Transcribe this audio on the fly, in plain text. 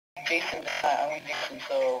Jason. I'm with Jason.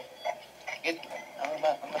 So, I'm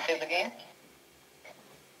gonna save the game.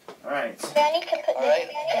 Alright. I need to put Alright.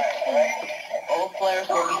 All players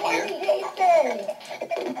will be here.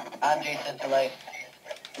 I'm Jason tonight.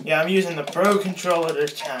 Yeah, I'm using the Pro Controller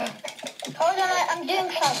this time. Hold on, I'm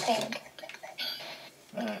doing something.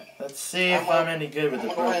 Alright, let's see if I'm any good with the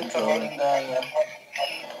Pro Controller.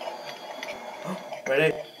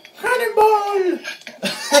 Ready? Cannonball!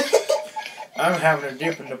 I'm having a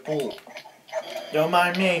dip in the pool. Don't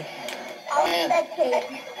mind me.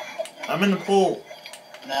 I'm in the pool.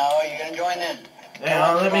 No, you're gonna join in.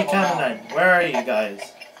 Yeah, let me count tonight. Where are you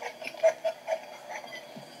guys?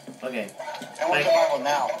 Okay. I want survival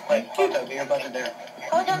now. Like, put up your budget there.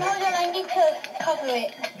 Hold on, I need to cover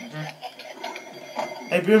it.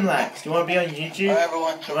 Hey, Boomlax, do you want to be on YouTube? Alright,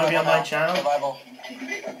 everyone. Do you want to be on my channel? Survival.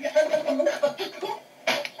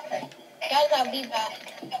 Guys, I'll be back.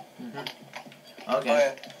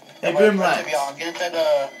 Okay. Hey, Boomlax. Get inside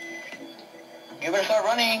you better start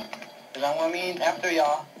running, because I'm gonna be after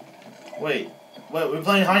y'all. Wait, we're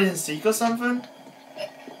playing hide and seek or something?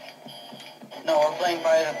 No, we're playing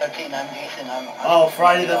Friday the 13th. I'm Jason. Oh,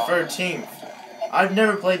 Friday the 13th. I've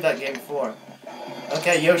never played that game before.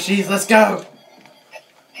 Okay, Yoshis, let's go!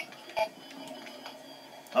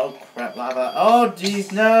 Oh crap, lava. Oh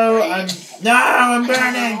jeez, no, I'm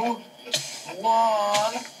burning!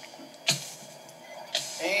 1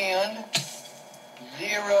 and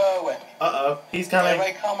 0. Uh-oh, he's coming.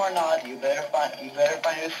 Everybody come or not, you better find a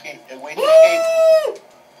way to escape.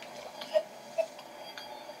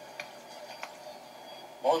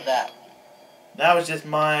 What was that? That was just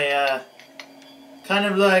my, kind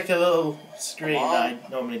of like a little screen I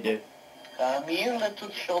normally do. Come here, little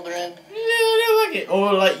children. Yeah, I like it.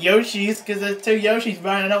 Or like Yoshi's, because there's 2 Yoshis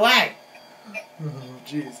running away. Oh,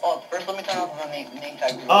 jeez. Oh, first let me turn off the name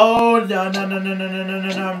tag. Oh, no,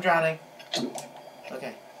 I'm drowning.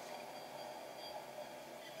 Okay.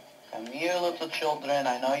 Come here, little children.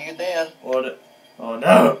 I know you're there. Oh, no. Oh,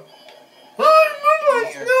 no.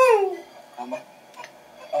 Come on.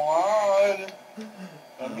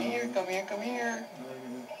 Come here.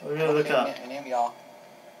 We're gonna look up. Any of y'all.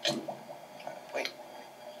 Wait.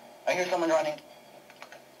 I hear someone running.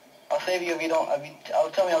 I'll save you if you don't.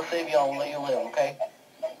 Tell me I'll save you. I'll let you live, okay?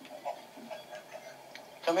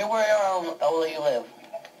 Tell me where you are. I'll let you live.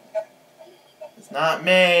 It's not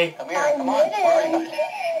me. Come here. Come on. Where are you guys?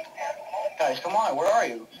 Guys, come on. Where are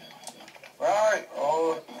you? Where are you?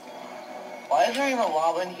 Oh. Why is there even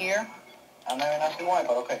lava in here? I'm not even asking why,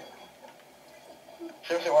 but okay.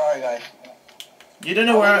 Seriously, where are you guys? You don't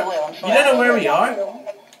know where. You don't know where we are.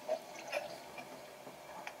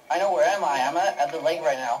 I know where am I? I'm at the lake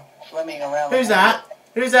right now, swimming around. Who's that?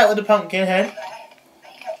 Who's that with the pumpkin head?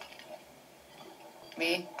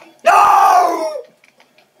 Me. No!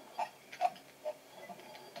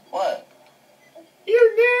 What?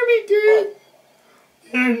 You're near me, dude. What?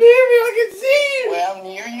 You're near me. I can see you. Wait, I'm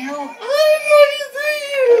near you. I can see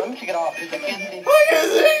you. Let me take it off because I can't see. I can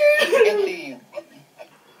see I you. can't see you.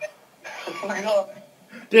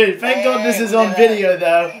 Dude, thank God this is on video,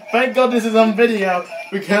 though. Thank God this is on video,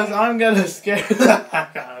 because I'm gonna scare the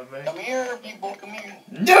heck out of me. Come here, people. Come here.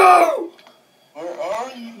 No! Where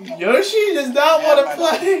are you? Yoshi does not want to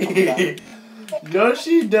play.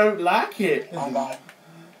 Yoshi don't like it. I'm gone.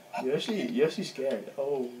 Yoshi's scared.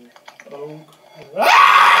 Oh.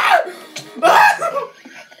 Ah!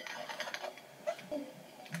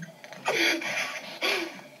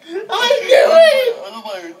 I knew it!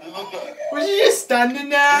 Was he just standing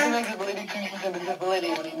there?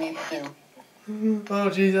 Oh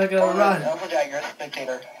jeez, I gotta run. You're a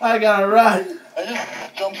spectator. I gotta run. I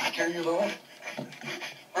just jump scare you though.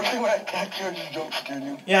 First thing when I attacked you, I just jump scare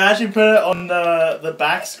you. Yeah, I actually put it on the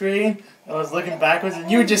back screen. I was looking backwards and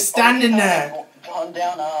you were just standing there. Hunt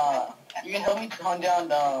down, you can help me hunt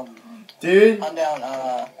down, Dude. Hunt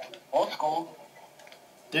down, old school.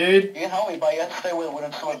 Dude. You can help me, but you have to stay with a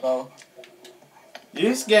wooden sword though.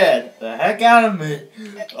 You scared the heck out of me.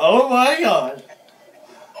 Oh my god.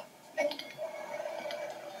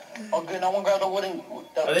 Oh good, no one grab the wooden...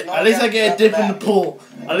 At least I get a dip in the pool.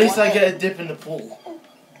 At least I get a dip in the pool.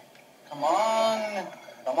 Come on.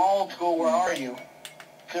 I'm old school, where are you?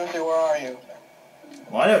 Seriously, where are you?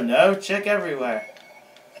 Well, I don't know. Check everywhere.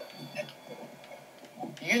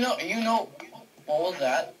 You know, what was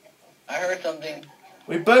that? I heard something.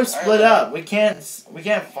 We both split up. We can't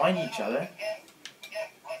find each other.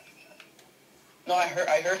 No, I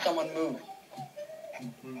heard someone move.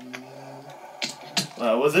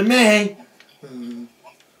 Well, it wasn't me.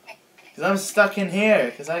 Because I'm stuck in here.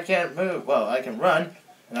 Because I can't move. Well, I can run.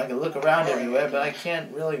 And I can look around everywhere, but I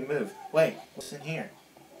can't really move. Wait, what's in here?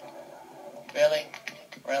 Really?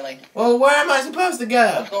 Really? Well, where am I supposed to go?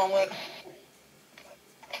 Let's go on with...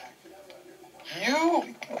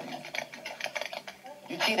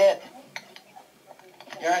 You cheated.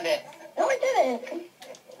 You earned it. No, I didn't.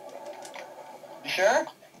 You sure?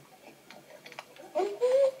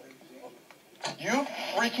 Mm-hmm. You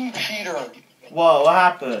freaking cheater. Whoa, what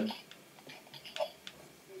happened?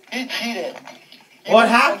 He cheated. What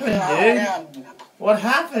happened, dude? What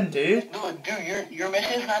happened, dude? Dude, your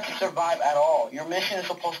mission is not to survive at all. Your mission is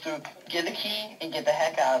supposed to get the key and get the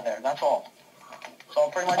heck out of there. That's all. So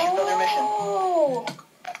pretty much you failed your mission. Oh.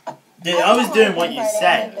 Dude, I was doing what you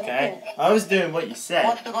said, okay? I was doing what you Who said.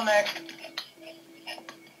 wants to go next?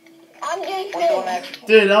 I'm Jason. Who wants to go next?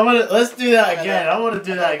 Dude, let's do that again. I wanna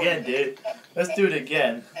do that again, dude. Let's do it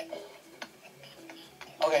again.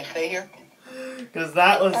 Okay, stay here. Cause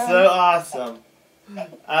that was so awesome.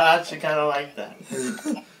 I actually kinda like that.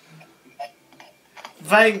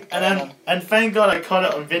 Thank God I caught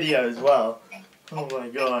it on video as well. Oh my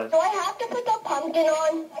god. Do I have to put the pumpkin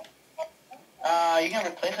on? You can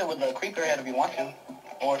replace it with a creeper head if you want to.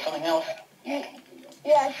 Or something else.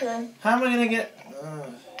 Yeah, sure. How am I gonna get...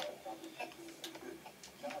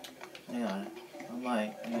 Hang on.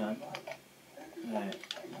 Hang on. Alright.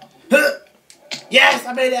 Yes!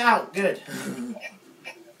 I made it out! Good.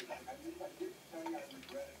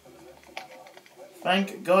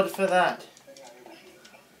 Thank God for that.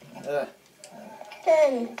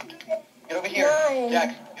 10. Get over here. 9.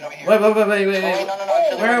 Jack, get over here. Wait. Oh, no.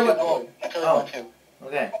 Where are we? Until you want to.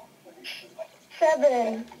 Okay.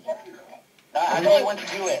 7. I tell you when to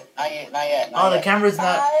do it. Not yet. Oh, the camera's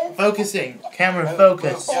not focusing. Camera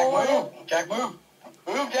focus. Jack, move.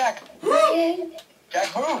 Move, Jack. 3.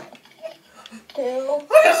 Jack, move. 2.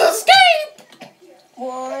 I just escaped!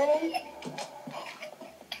 1.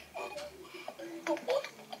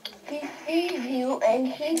 He sees you and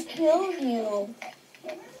he kills you.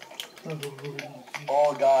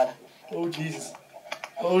 Oh, God. Oh, Jesus.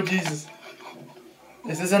 Oh, Jesus.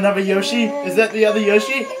 Is this another Yoshi? Is that the other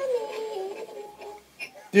Yoshi?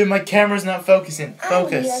 Dude, my camera's not focusing.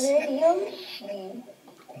 Focus. I'm the other Yoshi.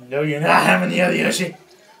 No, you're not having the other Yoshi.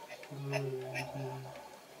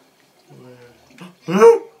 Wait,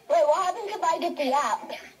 what happens if I get the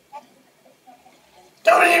app?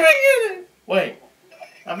 Don't even get it! Wait.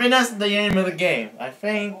 I mean, that's the aim of the game. I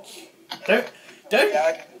think...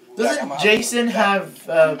 Doesn't Jason have...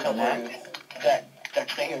 Jack,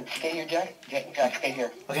 stay here. Stay here, Jack. Jack, stay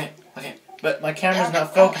here. Okay. But my camera's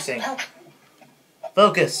not focusing.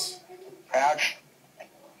 Focus. Crouch.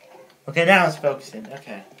 Okay, now it's focusing.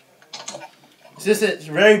 Okay. It's just it's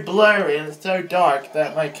very blurry and it's so dark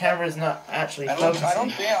that my camera's not actually focusing. I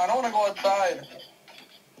don't see it. I don't want to go outside.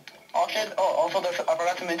 Also, I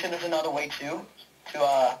forgot to mention there's another way too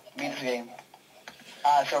to beat this game.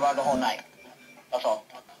 Survive the whole night. That's all.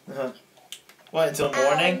 What, until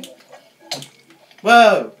morning?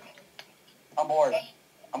 Whoa! I'm bored.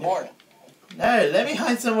 No, let me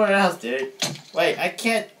hide somewhere else, dude. Wait, I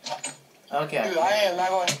can't... Okay. Dude, I am not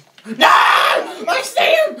going... No! I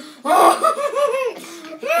see him!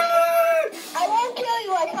 I won't kill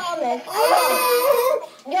you, I promise.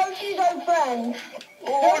 Yoshi's our friend.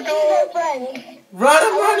 Yoshi's our friend. Run,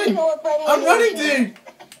 I'm running, dude!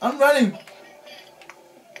 I'm running!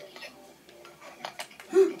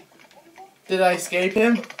 Did I escape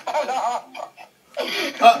him?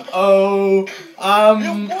 Uh-oh.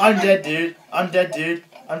 I'm dead, dude. I'm dead.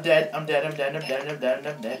 I'm dead.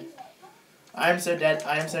 I am so dead.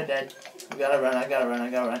 I gotta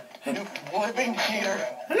run. You flipping cheater.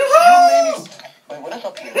 No! Wait, what is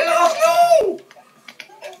up here? No!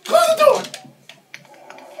 Close the door!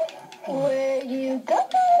 Where you go?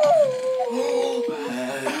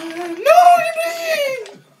 No, you're bleeding!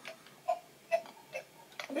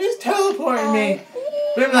 He's teleporting me.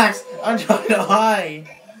 Boomlaxx, I'm trying to hide.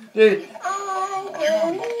 Dude.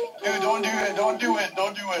 Dude, don't do it.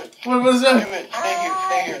 What is that? Do it.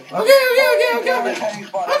 Stay here. Okay. I'm going.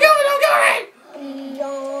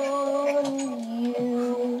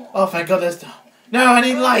 Oh, thank God there's... No, I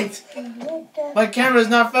need light. My camera's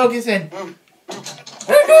not focusing. Move.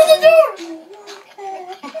 There goes the door.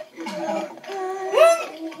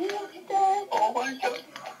 Oh my God.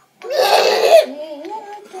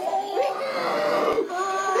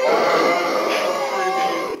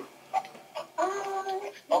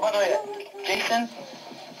 Oh, by the way, Jason,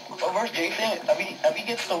 if he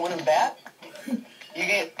gets the wooden bat, you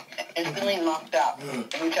get instantly knocked out.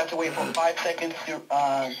 And you just have to wait for 5 seconds to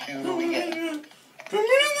re-get. I'm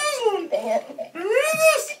winning this one. I'm winning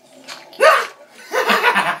this.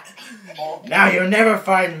 Now you'll never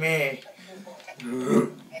find me.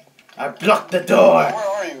 I blocked the door. Where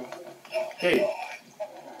are you? Dude.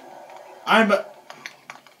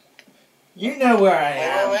 You know where I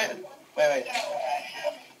am. Wait.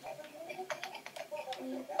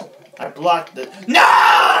 I blocked the.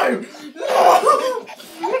 No! No!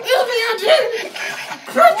 Kill me, Andrew!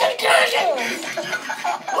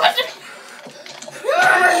 What the?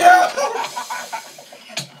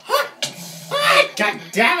 God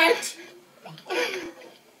damn it!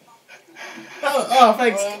 Oh,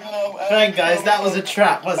 thanks. Thanks, guys. That was a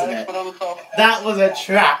trap, wasn't it? That was a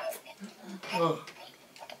trap. Oh.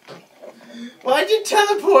 Why'd you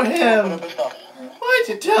teleport him? Why'd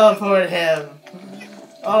you teleport him?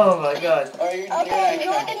 Oh my god. Okay,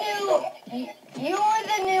 you're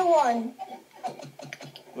the new one.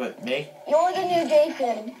 What, me? You're the new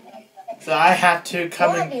Jason. So I have to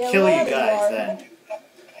come and kill you guys then.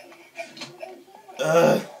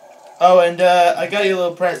 Ugh. Oh, and I got you a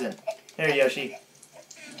little present. Here, Yoshi.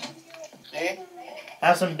 See?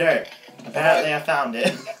 Have some dirt. Apparently I found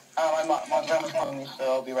it. My grandma's calling me, so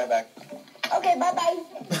I'll be right back. Okay, bye-bye.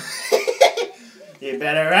 You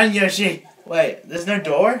better run, Yoshi. Wait, there's no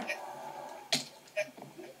door?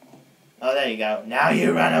 Oh, there you go. Now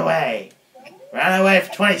you run away. Run away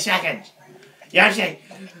for 20 seconds. Yoshi,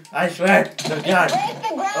 I swear to God. Where's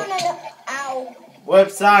the ground and ow.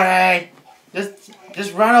 Whoops, sorry.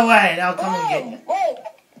 Just run away and I'll come and get you. Wait,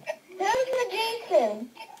 who's the Jason?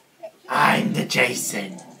 I'm the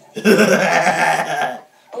Jason.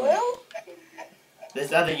 Blue?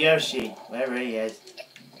 This other Yoshi, wherever he is.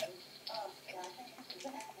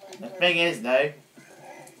 The thing is, though,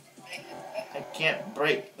 I can't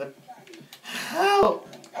break the... How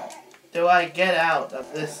do I get out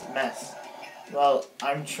of this mess? Well,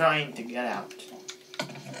 I'm trying to get out.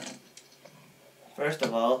 First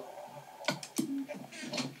of all...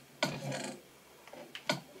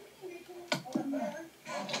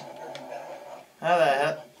 How the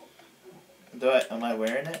hell... Am I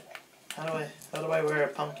wearing it? How do I wear a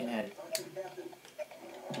pumpkin head?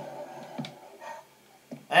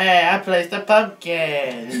 Hey, I placed a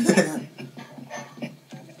pumpkin!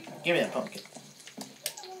 Give me that pumpkin.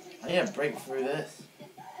 I need to break through this.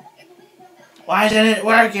 Why isn't it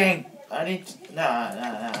working? I need to, no,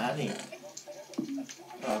 I need...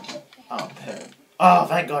 Oh,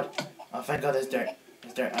 thank God. Oh, thank God there's dirt.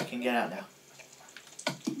 There's dirt. I can get out now.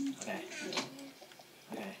 Okay.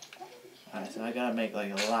 Alright, so I gotta make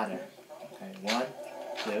like a ladder. Okay, 1,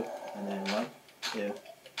 2, and then 1, 2,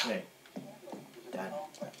 3. Done.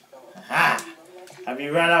 Aha! Have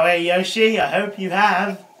you run away, Yoshi? I hope you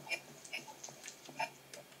have.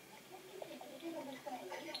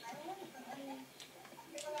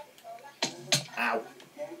 Ow.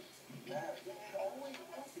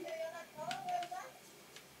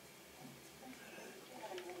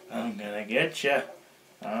 I'm gonna get you.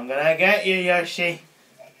 I'm gonna get you, Yoshi.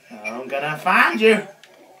 I'm gonna find you.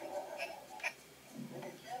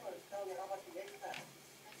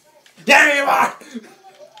 There you are!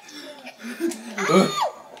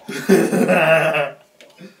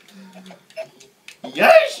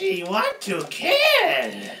 Yoshi, want to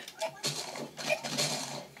kill?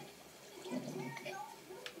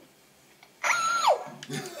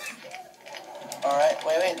 Alright,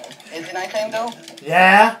 wait. Is it nighttime though?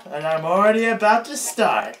 Yeah, and I'm already about to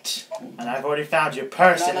start. And I've already found your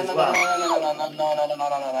person as well. No,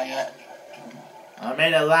 not yet. I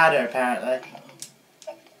made a ladder, apparently.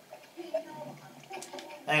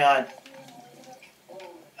 Hang on.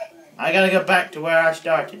 I gotta go back to where I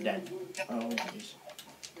started then. Oh, jeez.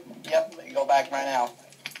 Yep, you go back right now.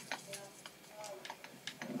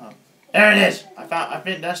 Oh. There it is! I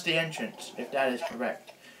think that's the entrance, if that is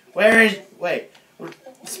correct. Where is... Wait.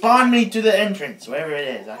 Spawn me to the entrance, wherever it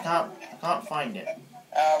is. I can't find it.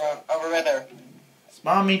 Over right there.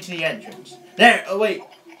 Spawn me to the entrance. There! Oh, wait.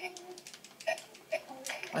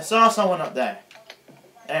 I saw someone up there.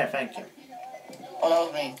 There, thank you. Oh, that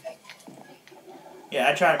was me. Yeah,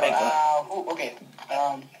 I tried to make that. Okay.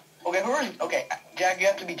 Okay, Jack, you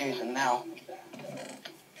have to be Jason now.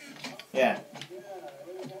 Yeah.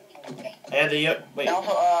 Yeah, wait. And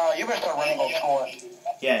also, you better start running old school.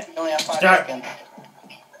 Yeah. You only have 5 Start. seconds.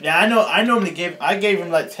 Yeah, I know. I normally gave him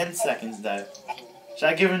like 10 seconds though. Should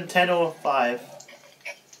I give him 10 or 5?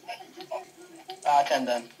 10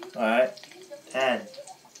 then. Alright. 10,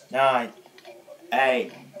 9,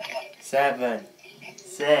 8, 7,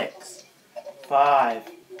 6, 5,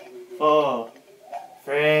 4,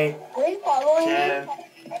 3, 2,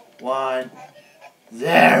 1,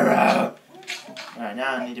 0. Alright,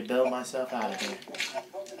 now I need to build myself out of here.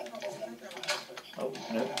 Oh,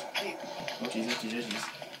 no. Oh, jeez.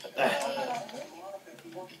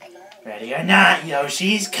 Ready or not,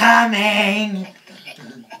 Yoshi's coming!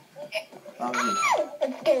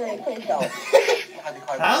 It's scary, please don't.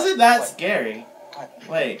 How's it that scary?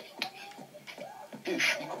 Wait. Dude,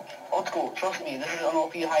 old school, trust me, this is an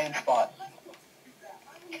OP hiding spot.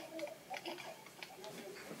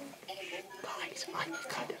 Guys, I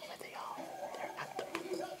kind of where they are. They're at the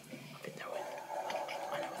pool. I've been there with them.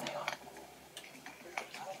 I know where they are.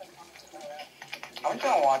 I'm just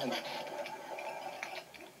gonna watch them.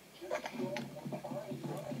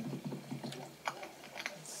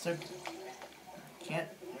 So, can't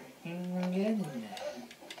even get in there.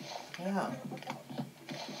 Yeah.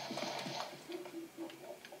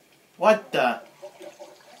 What the?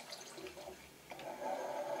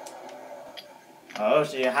 Oh,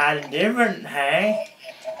 so you're hiding different, hey?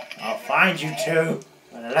 I'll find you two.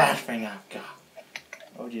 With the last thing I've got.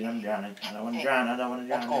 Oh, geez, I'm drowning. I don't want to drown. I don't want to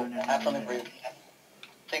drown. Cool. Have something for you.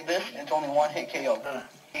 Take this, and it's only one hit KO.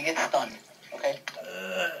 You get stunned, okay?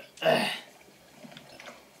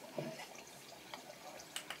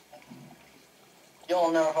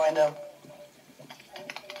 You'll never find out.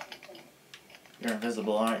 You're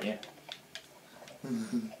invisible, aren't you?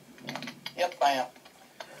 Yep, I am.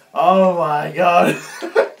 Oh my god.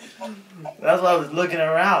 That's why I was looking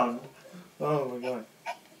around. Oh my god.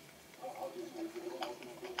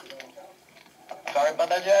 Sorry about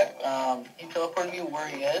that, Jack. He teleported me where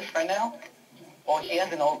he is right now. Well, he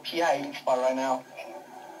has an OP hiding spot right now.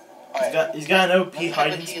 Alright. He's got an OP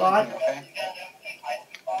hiding spot? Okay.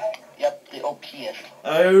 Yep, the OPest.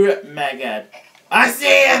 Oh my god. I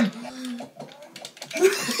see him!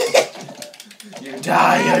 You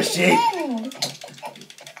die, Yoshi!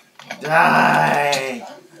 Die!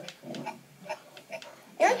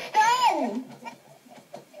 You're stunned!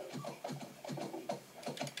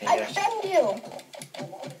 Hey, I stunned you!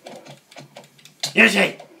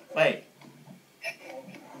 Yoshi! Wait.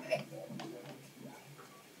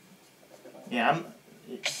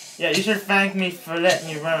 Yeah, you should thank me for letting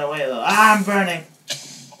me run away though. Ah, I'm burning!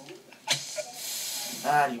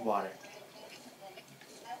 Ah, I need water.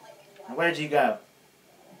 Now, where'd you go?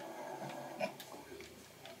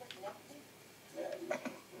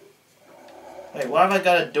 Wait, why have I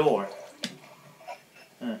got a door?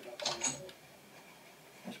 Huh.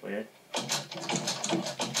 That's weird.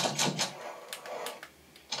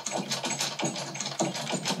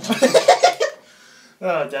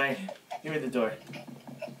 Oh, dang. Give me the door.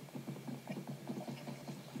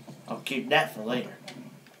 I'll keep that for later.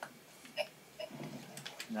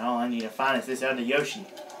 Now all I need to find is this other Yoshi.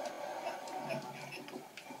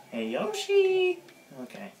 Hey, Yoshi!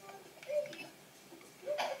 Okay.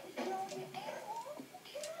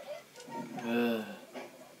 Ugh.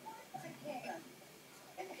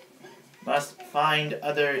 Must find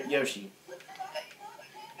other Yoshi.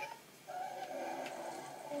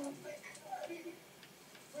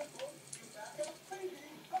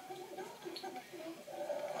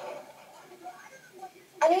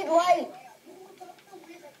 I need light.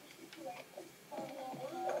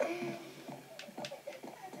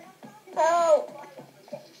 Help.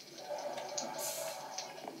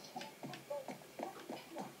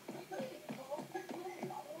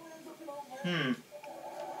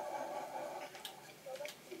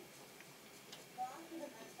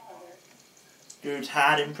 Dude's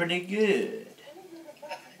hiding pretty good.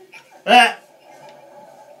 Ah!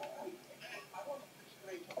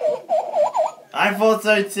 I thought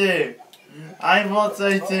so too. I thought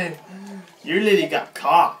so too. You literally got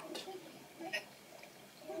caught.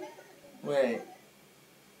 Wait.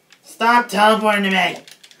 Stop teleporting to me!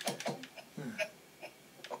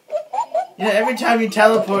 You know, every time you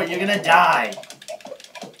teleport, you're gonna die.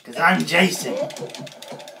 Because I'm Jason.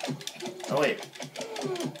 Oh, wait.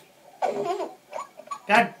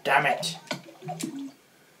 God damn it.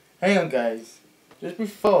 Hang on, guys. Just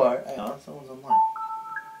before... Hang on, someone's online.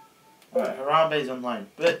 Alright, Harambe's online.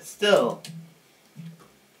 But still...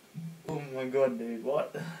 Oh my god, dude.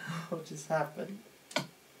 What just happened?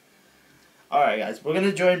 Alright, guys. We're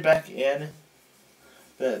gonna join back in.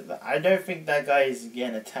 But I don't think that guy is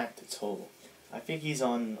getting attacked at all. I think he's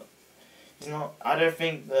on... He's not... I don't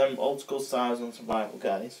think old school style is on survival,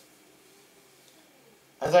 guys.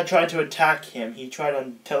 As I tried to attack him, he tried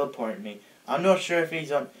to teleport me. I'm not sure if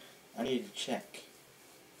he's on... I need to check.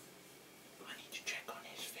 I need to check on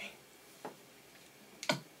his thing.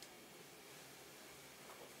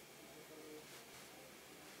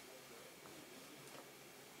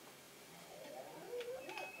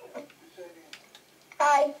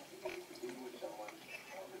 Hi.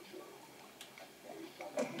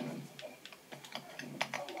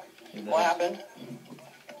 What happened?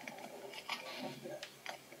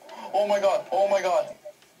 Oh my god, oh my god.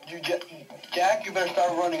 Jack, you better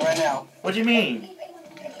start running right now. What do you mean?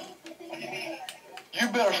 You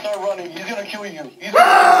better start running. He's gonna kill you. He's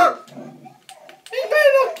gonna kill you. He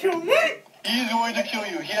better not kill me. He's going to kill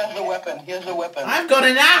you. He has the weapon. He has the weapon. I've got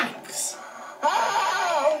an axe.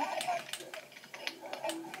 Oh!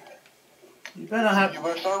 You better have... You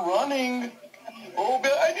better start running. Oh,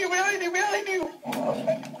 behind you, behind you, behind you.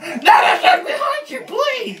 No, get behind you,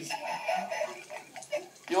 please.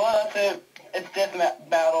 You want to... It's death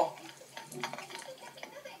battle.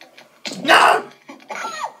 No!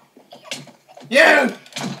 You!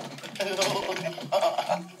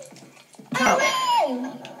 Come.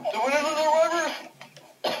 The winners of the rivers.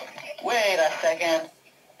 Wait a second.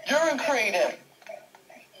 You're in creative.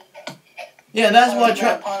 Yeah, that's what...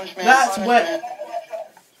 That's what...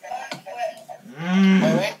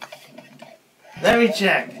 Wait. Let me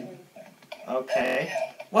check. Okay.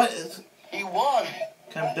 What is... He won.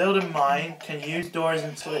 Can build a mine, can use doors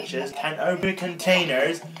and switches, can open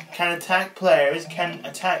containers, can attack players, can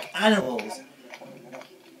attack animals.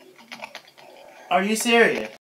 Are you serious?